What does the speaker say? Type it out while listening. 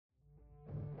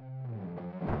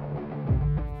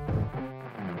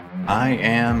I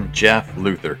am Jeff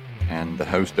Luther, and the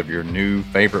host of your new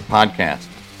favorite podcast,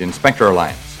 the Inspector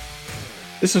Alliance.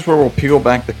 This is where we'll peel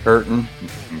back the curtain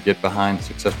and get behind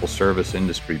successful service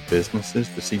industry businesses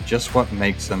to see just what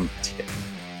makes them tick.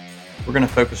 We're going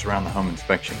to focus around the home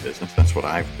inspection business. That's what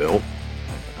I've built.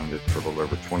 I've owned it for a little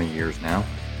over 20 years now.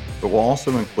 But we'll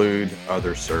also include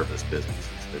other service businesses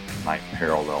that might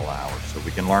parallel ours so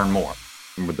we can learn more.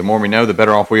 And the more we know, the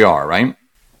better off we are, right?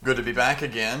 Good to be back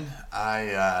again.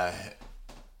 I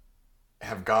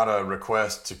have got a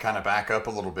request to kind of back up a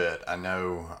little bit. I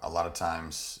know a lot of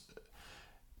times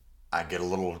I get a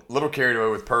little carried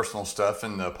away with personal stuff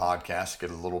in the podcast,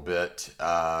 get a little bit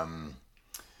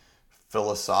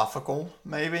philosophical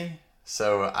maybe.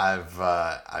 So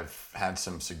I've had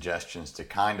some suggestions to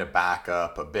kind of back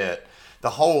up a bit.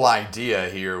 The whole idea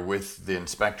here with the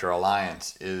Inspector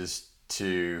Alliance is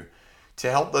to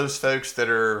help those folks that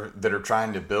are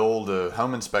trying to build a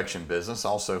home inspection business,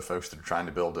 also folks that are trying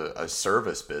to build a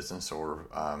service business or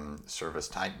service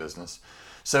type business.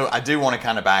 So I do want to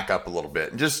kind of back up a little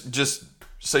bit. Just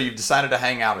so you've decided to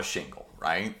hang out a shingle,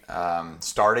 right?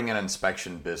 Starting an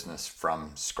inspection business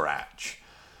from scratch.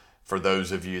 For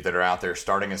those of you that are out there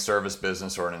starting a service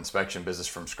business or an inspection business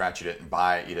from scratch, you didn't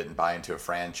buy it. You didn't buy into a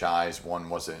franchise. One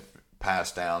wasn't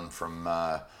passed down from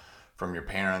your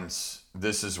parents.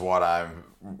 This is what I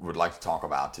would like to talk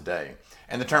about today.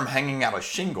 And the term hanging out a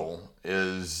shingle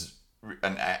is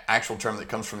an actual term that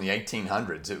comes from the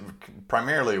 1800s. It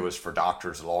primarily was for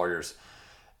doctors, lawyers.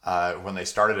 When they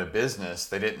started a business,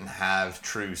 they didn't have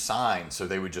true signs, so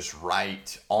they would just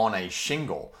write on a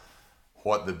shingle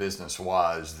what the business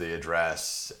was, the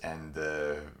address, and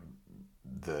the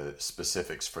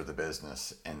specifics for the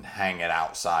business, and hang it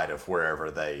outside of wherever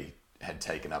they had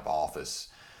taken up office.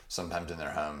 Sometimes in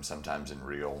their home, sometimes in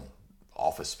real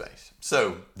office space.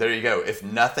 So there you go. If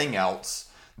nothing else,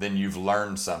 then you've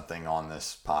learned something on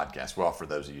this podcast. Well, for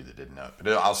those of you that didn't know it. But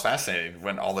I was fascinated. It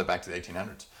went all the way back to the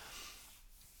 1800s.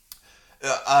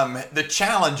 The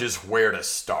challenge is where to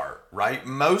start, right?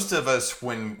 Most of us,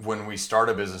 when we start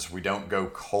a business, we don't go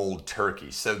cold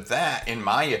turkey. So that, in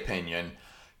my opinion,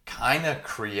 kind of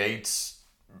creates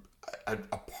a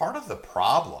part of the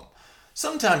problem.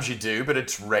 Sometimes you do, but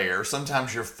it's rare.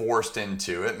 Sometimes you're forced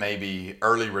into it, maybe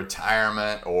early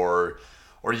retirement, or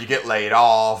you get laid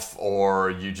off, or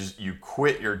you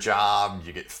quit your job,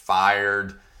 you get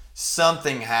fired.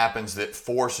 Something happens that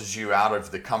forces you out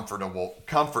of the comfort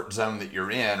zone that you're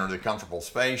in, or the comfortable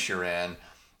space you're in,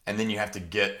 and then you have to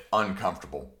get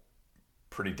uncomfortable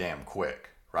pretty damn quick,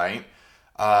 right?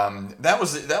 That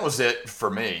was it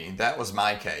for me. That was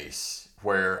my case,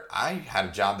 where I had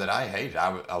a job that I hated.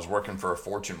 I was working for a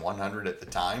Fortune 100 at the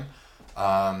time,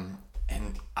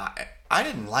 and I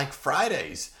didn't like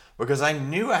Fridays because I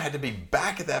knew I had to be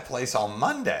back at that place on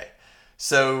Monday.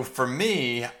 So for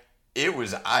me,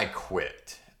 I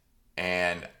quit,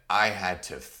 and I had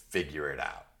to figure it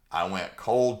out. I went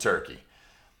cold turkey.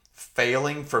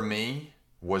 Failing for me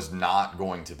was not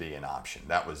going to be an option.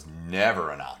 That was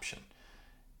never an option.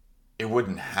 It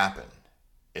wouldn't happen.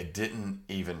 It didn't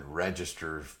even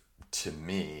register to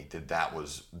me that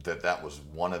was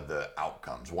one of the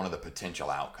outcomes, one of the potential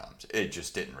outcomes. It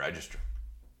just didn't register.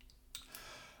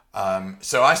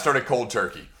 So I started cold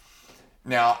turkey.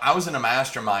 Now, I was in a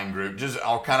mastermind group.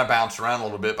 I'll kind of bounce around a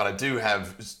little bit, but I do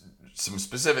have some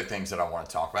specific things that I want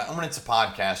to talk about. And when it's a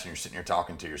podcast and you're sitting here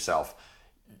talking to yourself,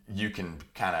 you can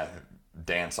kind of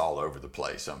dance all over the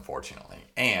place, unfortunately.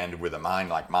 And with a mind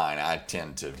like mine, I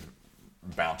tend to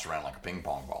bounce around like a ping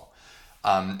pong ball.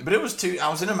 But I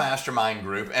was in a mastermind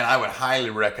group, and I would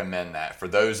highly recommend that for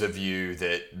those of you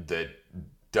that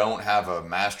don't have a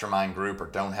mastermind group or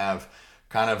don't have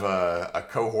kind of a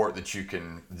cohort that you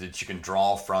can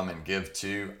draw from and give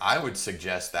to. I would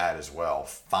suggest that as well.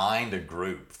 Find a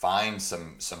group, find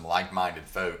some like-minded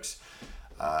folks,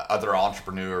 other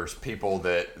entrepreneurs, people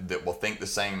that will think the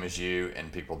same as you,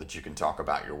 and people that you can talk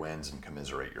about your wins and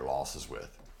commiserate your losses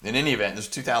with. In any event, this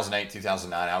was 2008,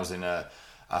 2009. I was in a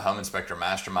home inspector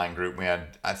mastermind group. We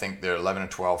had, I think, there are 11 or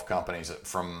 12 companies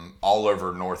from all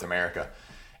over North America.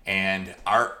 And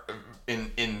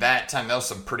in that time, that was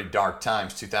some pretty dark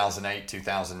times, 2008,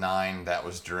 2009. That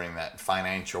was during that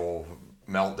financial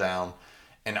meltdown.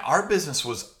 And our business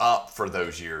was up for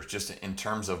those years, just in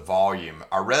terms of volume.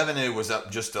 Our revenue was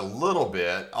up just a little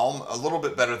bit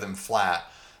better than flat.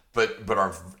 But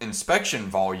our inspection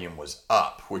volume was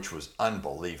up, which was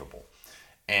unbelievable.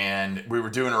 And we were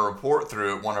doing a report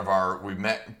through at we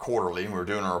met quarterly, and we were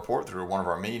doing a report through at one of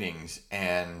our meetings,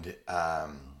 and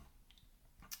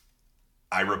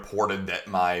I reported that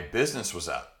my business was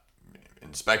up.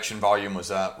 Inspection volume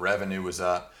was up, revenue was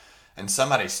up. And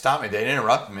somebody stopped me. They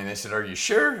interrupted me. And they said, "Are you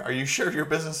sure? Are you sure your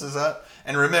business is up?"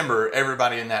 And remember,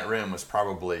 everybody in that room was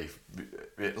probably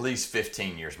at least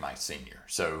 15 years my senior.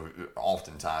 So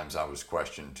oftentimes I was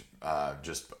questioned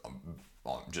just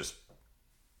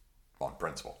on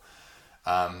principle.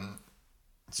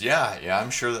 So yeah,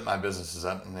 I'm sure that my business is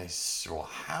up. And they said, "Well,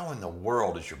 how in the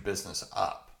world is your business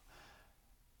up?"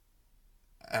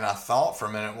 And I thought for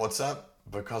a minute, what's up?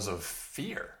 Because of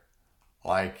fear.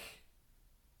 Like,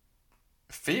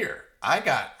 fear. I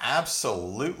got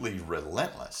absolutely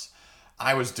relentless.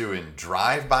 I was doing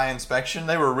drive-by inspection.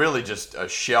 They were really just a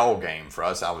shell game for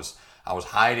us. I was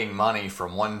hiding money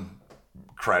from one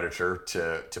creditor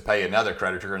to pay another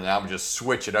creditor, and I would just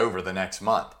switch it over the next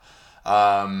month.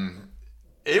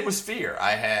 It was fear.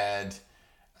 I had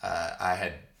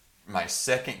my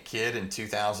second kid in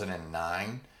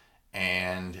 2009,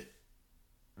 and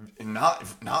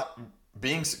not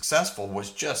being successful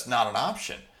was just not an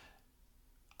option.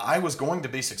 I was going to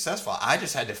be successful. I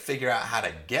just had to figure out how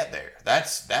to get there.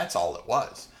 That's all it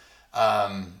was.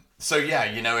 So yeah,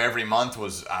 every month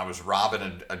I was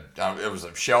robbing it was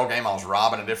a shell game. I was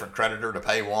robbing a different creditor to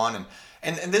pay one,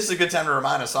 and this is a good time to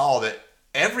remind us all that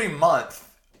every month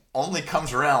only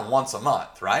comes around once a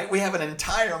month, right? We have an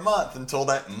entire month until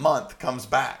that month comes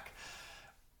back.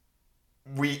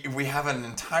 We have an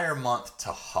entire month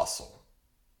to hustle.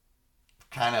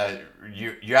 Kind of,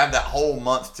 you have that whole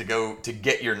month to go to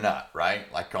get your nut,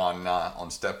 right? Like on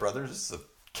Step Brothers, it's the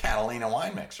Catalina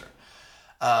wine mixer.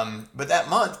 But that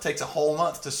month takes a whole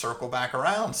month to circle back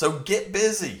around. So get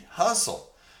busy,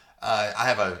 hustle.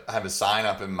 I have a sign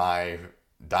up in my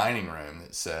dining room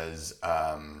that says,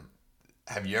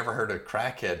 "Have you ever heard a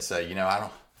crackhead say, I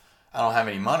don't have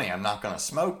any money. I'm not going to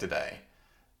smoke today"?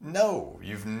 No,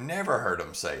 you've never heard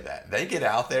them say that. They get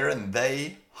out there and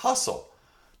they hustle.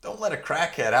 Don't let a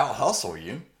crackhead out hustle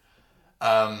you.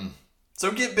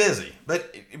 So get busy.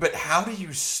 But how do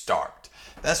you start?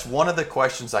 That's one of the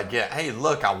questions I get. Hey,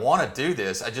 look, I want to do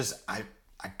this. I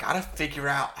got to figure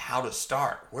out how to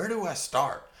start. Where do I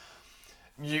start?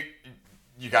 You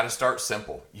got to start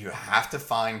simple. You have to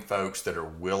find folks that are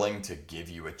willing to give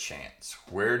you a chance.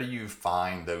 Where do you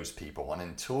find those people? And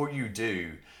until you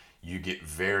do, you get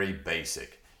very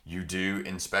basic. You do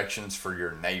inspections for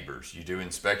your neighbors. You do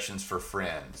inspections for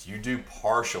friends. You do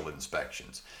partial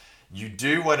inspections. You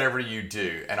do whatever you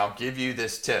do. And I'll give you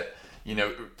this tip.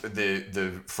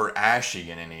 The for ASHI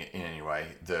in any way,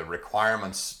 the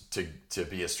requirements to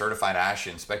be a certified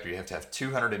ASHI inspector, you have to have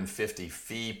 250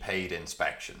 fee-paid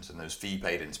inspections. And those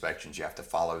fee-paid inspections, you have to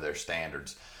follow their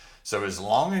standards. So as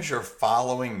long as you're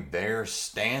following their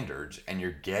standards and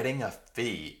you're getting a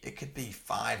fee, it could be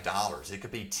 $5, it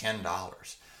could be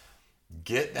 $10.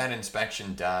 Get that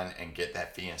inspection done and get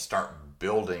that fee and start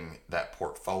building that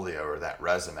portfolio or that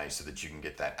resume so that you can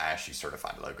get that ASHI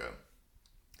certified logo.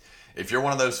 If you're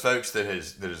one of those folks that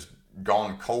has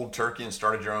gone cold turkey and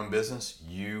started your own business,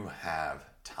 you have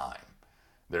time.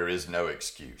 There is no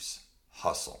excuse.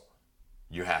 Hustle.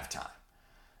 You have time.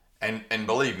 And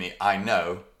believe me, I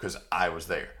know because I was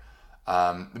there.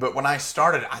 But when I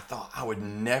started, I thought I would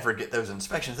never get those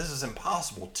inspections. This is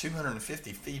impossible.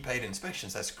 250 fee-paid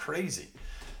inspections. That's crazy.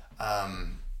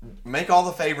 Make all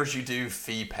the favors you do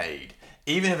fee-paid,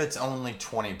 even if it's only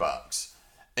 $20.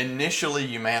 Initially,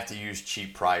 you may have to use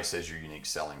cheap price as your unique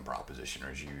selling proposition or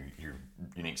as your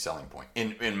unique selling point.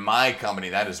 In my company,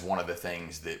 that is one of the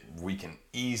things that we can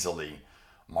easily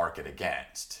market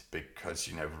against because,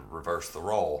 reverse the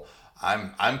role.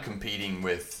 I'm competing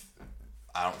with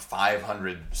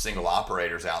 500 single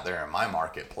operators out there in my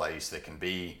marketplace that can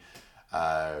be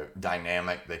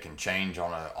dynamic. They can change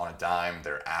on a dime.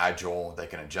 They're agile. They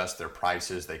can adjust their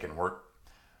prices. They can work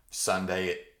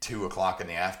Sunday at 2:00 in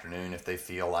the afternoon if they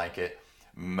feel like it.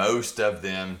 Most of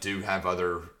them do have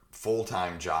other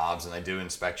full-time jobs and they do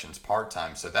inspections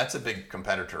part-time. So that's a big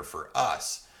competitor for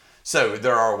us. So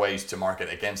there are ways to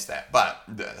market against that, but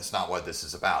that's not what this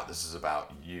is about. This is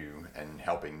about you and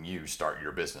helping you start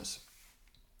your business.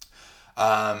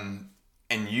 And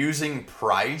using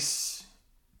price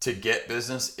to get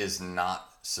business is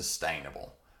not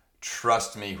sustainable.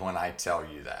 Trust me when I tell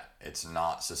you that. It's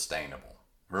not sustainable.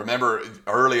 Remember,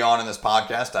 early on in this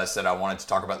podcast, I said I wanted to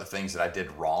talk about the things that I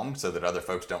did wrong so that other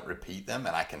folks don't repeat them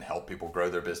and I can help people grow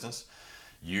their business.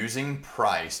 Using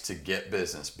price to get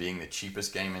business, being the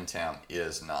cheapest game in town,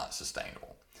 is not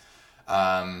sustainable.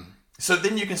 So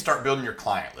then you can start building your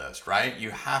client list, right?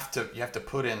 You have to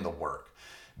put in the work.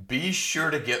 Be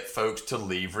sure to get folks to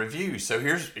leave reviews. So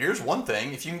here's one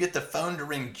thing. If you can get the phone to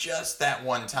ring just that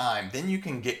one time, then you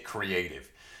can get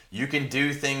creative. You can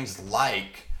do things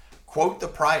like quote the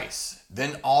price,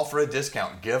 then offer a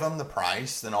discount. Give them the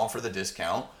price, then offer the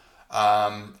discount.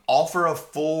 Offer a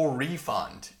full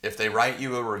refund if they write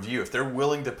you a review. If they're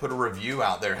willing to put a review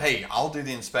out there, hey, I'll do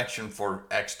the inspection for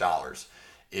X dollars.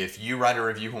 If you write a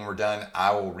review when we're done,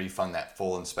 I will refund that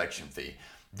full inspection fee.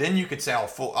 Then you could say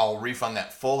I'll refund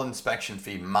that full inspection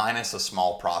fee minus a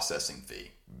small processing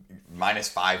fee,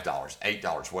 minus $5,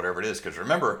 $8, whatever it is. Because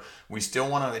remember, we still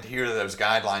want to adhere to those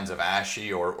guidelines of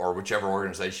ASHI or whichever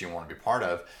organization you want to be part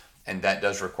of. And that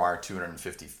does require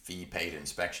 250 fee paid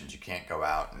inspections. You can't go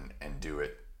out and do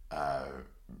it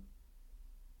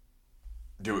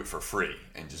for free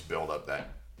and just build up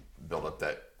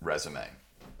that resume.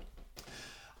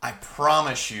 I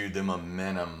promise you the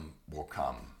momentum will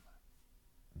come.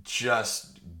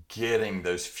 Just getting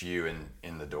those few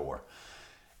in the door.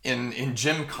 In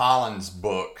Jim Collins'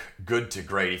 book, Good to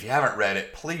Great, if you haven't read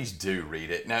it, please do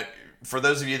read it. Now, for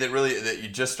those of you that you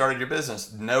just started your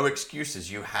business, no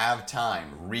excuses. You have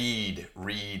time. Read.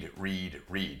 Read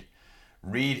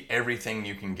everything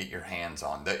you can get your hands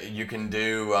on. You can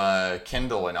do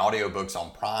Kindle and audiobooks on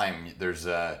Prime. There's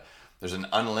an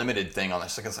unlimited thing on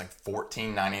this. It's like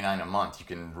 $14.99 a month. You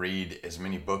can read as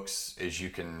many books as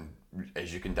you can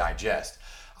digest.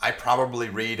 I probably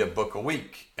read a book a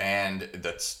week, and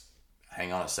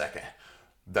hang on a second.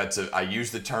 I use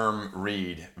the term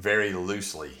read very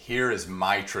loosely. Here is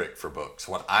my trick for books.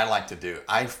 What I like to do,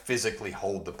 I physically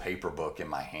hold the paper book in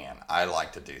my hand. I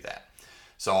like to do that.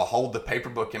 So I'll hold the paper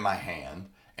book in my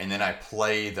hand, and then I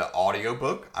play the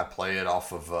audiobook. I play it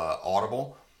off of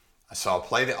Audible. So I'll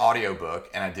play the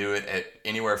audiobook, and I do it at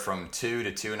anywhere from 2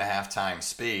 to 2.5 times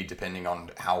speed, depending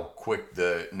on how quick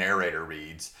the narrator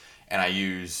reads. And I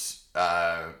use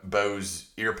Bose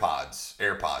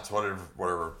AirPods,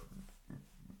 whatever,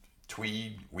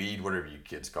 weed, whatever you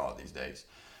kids call it these days.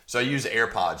 So I use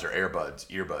AirPods or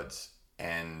earbuds,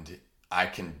 and I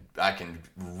can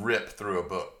rip through a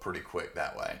book pretty quick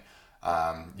that way.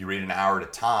 You read an hour at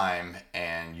a time,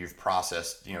 and you've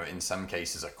processed, in some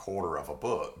cases, a quarter of a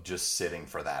book just sitting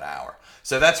for that hour.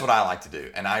 So that's what I like to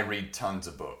do, and I read tons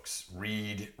of books.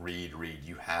 Read.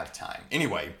 You have time.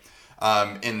 Anyway,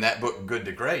 in that book, Good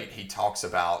to Great, he talks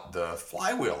about the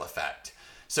flywheel effect.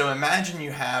 So imagine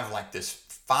you have like this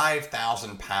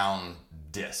 5,000-pound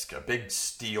disc, a big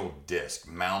steel disc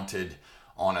mounted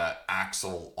on an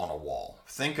axle on a wall.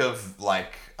 Think of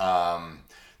like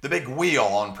the big wheel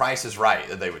on Price is Right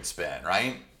that they would spin,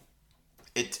 right?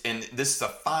 And this is a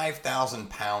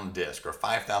 5,000-pound disc or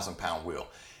 5,000-pound wheel.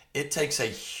 It takes a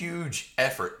huge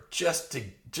effort just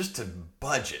to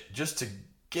budget, just to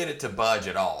get it to budge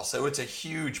at all. So it's a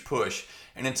huge push,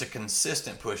 and it's a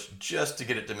consistent push just to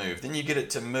get it to move. Then you get it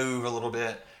to move a little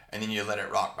bit, and then you let it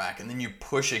rock back, and then you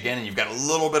push again, and you've got a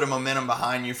little bit of momentum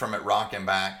behind you from it rocking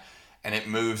back, and it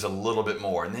moves a little bit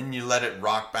more, and then you let it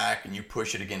rock back, and you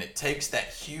push it again. It takes that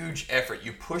huge effort.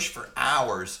 You push for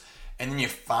hours, and then you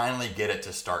finally get it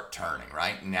to start turning,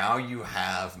 right? Now you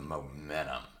have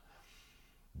momentum.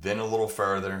 Then a little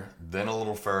further,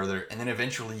 and then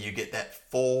eventually you get that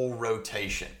full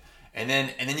rotation. And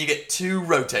then you get two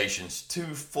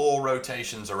full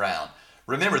rotations around.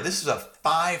 Remember, this is a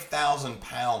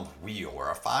 5,000-pound wheel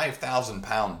or a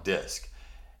 5,000-pound disc.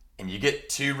 And you get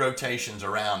two rotations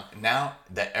around. Now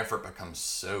that effort becomes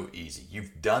so easy.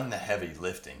 You've done the heavy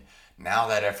lifting. Now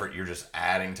that effort, you're just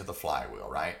adding to the flywheel,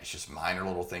 right? It's just minor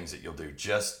little things that you'll do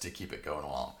just to keep it going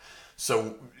along.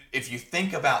 So if you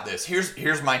think about this,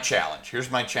 here's my challenge. Here's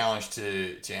my challenge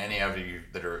to any of you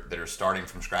that are starting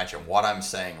from scratch, and what I'm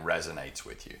saying resonates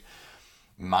with you.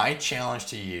 My challenge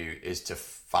to you is to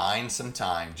find some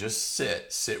time, just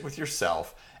sit with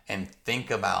yourself and think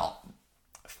about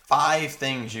 5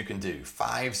 things you can do,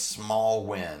 5 small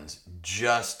wins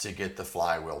just to get the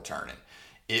flywheel turning.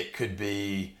 It could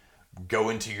be go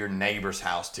into your neighbor's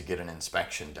house to get an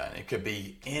inspection done. It could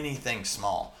be anything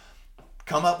small.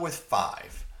 Come up with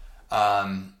 5.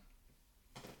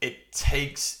 It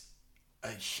takes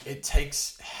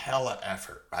hella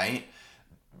effort, right?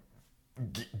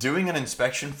 Doing an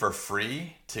inspection for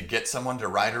free to get someone to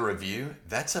write a review,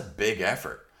 that's a big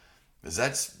effort. Because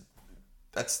that's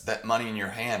that money in your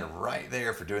hand right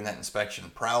there for doing that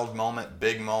inspection. Proud moment,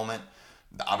 big moment,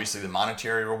 obviously the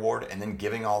monetary reward, and then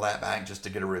giving all that back just to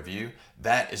get a review.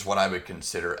 That is what I would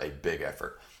consider a big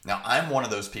effort. Now, I'm one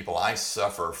of those people, I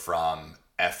suffer from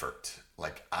effort.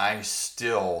 Like, I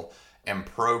still am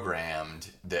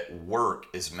programmed that work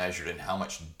is measured in how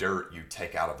much dirt you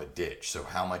take out of a ditch, so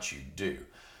how much you do.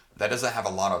 That doesn't have a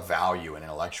lot of value in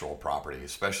intellectual property,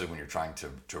 especially when you're trying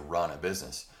to run a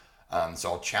business.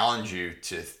 So I'll challenge you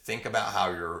to think about how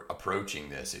you're approaching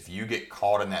this. If you get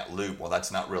caught in that loop, well,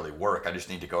 that's not really work. I just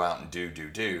need to go out and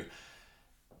do.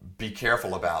 Be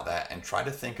careful about that and try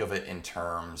to think of it in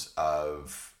terms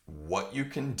of what you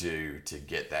can do to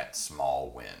get that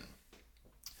small win.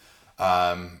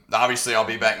 Obviously, I'll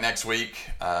be back next week.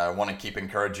 I want to keep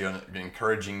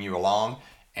encouraging you along,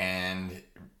 and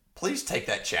please take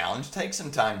that challenge. Take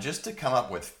some time just to come up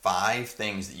with 5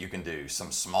 things that you can do,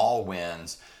 some small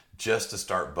wins, just to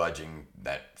start budging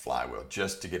that flywheel,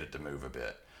 just to get it to move a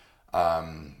bit.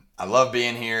 I love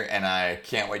being here, and I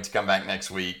can't wait to come back next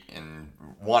week. And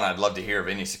one, I'd love to hear of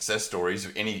any success stories,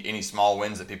 any small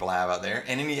wins that people have out there,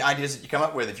 and any ideas that you come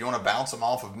up with. If you want to bounce them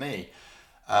off of me,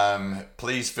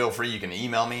 please feel free. You can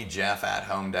email me,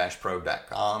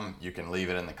 jeff@home-pro.com. You can leave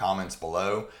it in the comments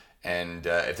below. And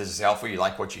if this is helpful, you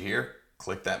like what you hear,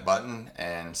 click that button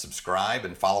and subscribe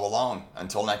and follow along.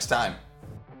 Until next time.